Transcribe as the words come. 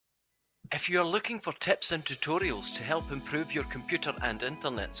If you are looking for tips and tutorials to help improve your computer and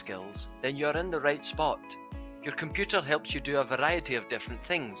internet skills, then you are in the right spot. Your computer helps you do a variety of different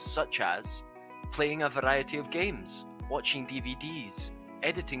things, such as playing a variety of games, watching DVDs,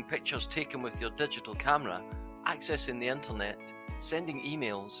 editing pictures taken with your digital camera, accessing the internet, sending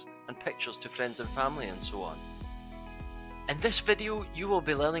emails and pictures to friends and family, and so on. In this video, you will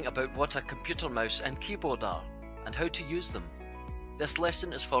be learning about what a computer mouse and keyboard are, and how to use them. This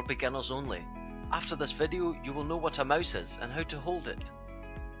lesson is for beginners only. After this video, you will know what a mouse is and how to hold it.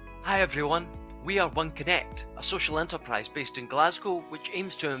 Hi everyone, we are OneConnect, a social enterprise based in Glasgow which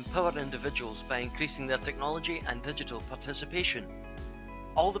aims to empower individuals by increasing their technology and digital participation.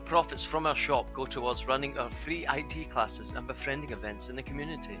 All the profits from our shop go towards running our free IT classes and befriending events in the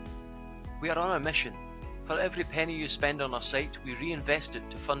community. We are on a mission. For every penny you spend on our site, we reinvest it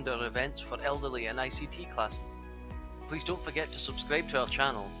to fund our events for elderly and ICT classes. Please don't forget to subscribe to our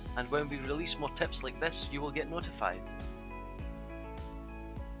channel, and when we release more tips like this, you will get notified.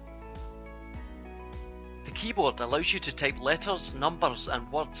 The keyboard allows you to type letters, numbers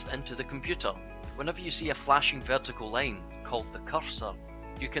and words into the computer. Whenever you see a flashing vertical line, called the cursor,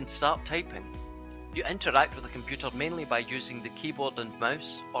 you can start typing. You interact with the computer mainly by using the keyboard and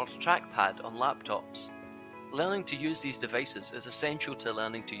mouse or trackpad on laptops. Learning to use these devices is essential to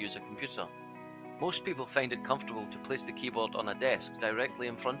learning to use a computer. Most people find it comfortable to place the keyboard on a desk directly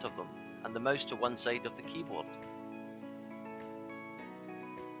in front of them, and the mouse to one side of the keyboard.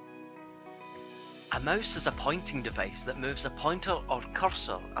 A mouse is a pointing device that moves a pointer or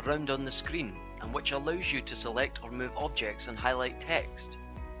cursor around on the screen, and which allows you to select or move objects and highlight text.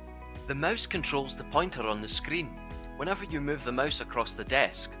 The mouse controls the pointer on the screen. Whenever you move the mouse across the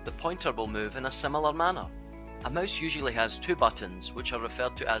desk, the pointer will move in a similar manner. A mouse usually has two buttons, which are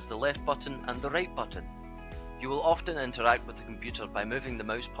referred to as the left button and the right button. You will often interact with the computer by moving the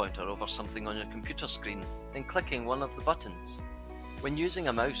mouse pointer over something on your computer screen, then clicking one of the buttons. When using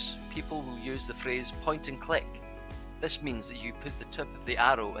a mouse, people will use the phrase point and click. This means that you put the tip of the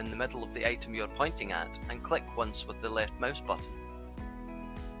arrow in the middle of the item you are pointing at and click once with the left mouse button.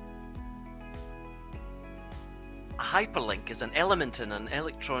 A hyperlink is an element in an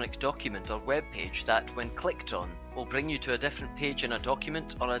electronic document or web page that, when clicked on, will bring you to a different page in a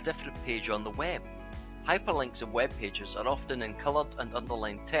document or a different page on the web. Hyperlinks in web pages are often in coloured and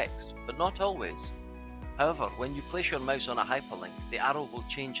underlined text, but not always. However, when you place your mouse on a hyperlink, the arrow will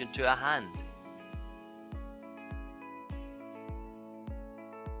change into a hand.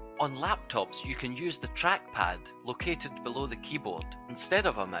 On laptops, you can use the trackpad located below the keyboard instead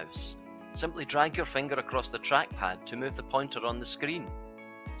of a mouse. Simply drag your finger across the trackpad to move the pointer on the screen.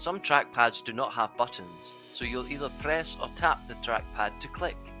 Some trackpads do not have buttons, so you'll either press or tap the trackpad to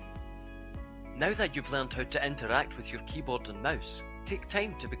click. Now that you've learned how to interact with your keyboard and mouse, take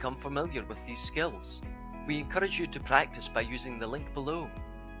time to become familiar with these skills. We encourage you to practice by using the link below.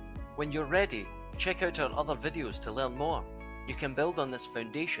 When you're ready, check out our other videos to learn more. You can build on this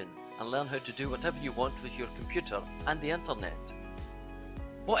foundation and learn how to do whatever you want with your computer and the internet.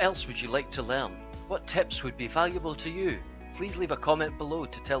 What else would you like to learn? What tips would be valuable to you? Please leave a comment below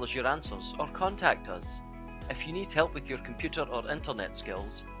to tell us your answers or contact us. If you need help with your computer or internet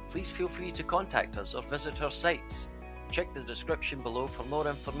skills, please feel free to contact us or visit our sites. Check the description below for more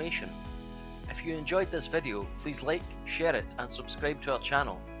information. If you enjoyed this video, please like, share it and subscribe to our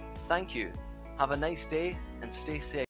channel. Thank you. Have a nice day and stay safe.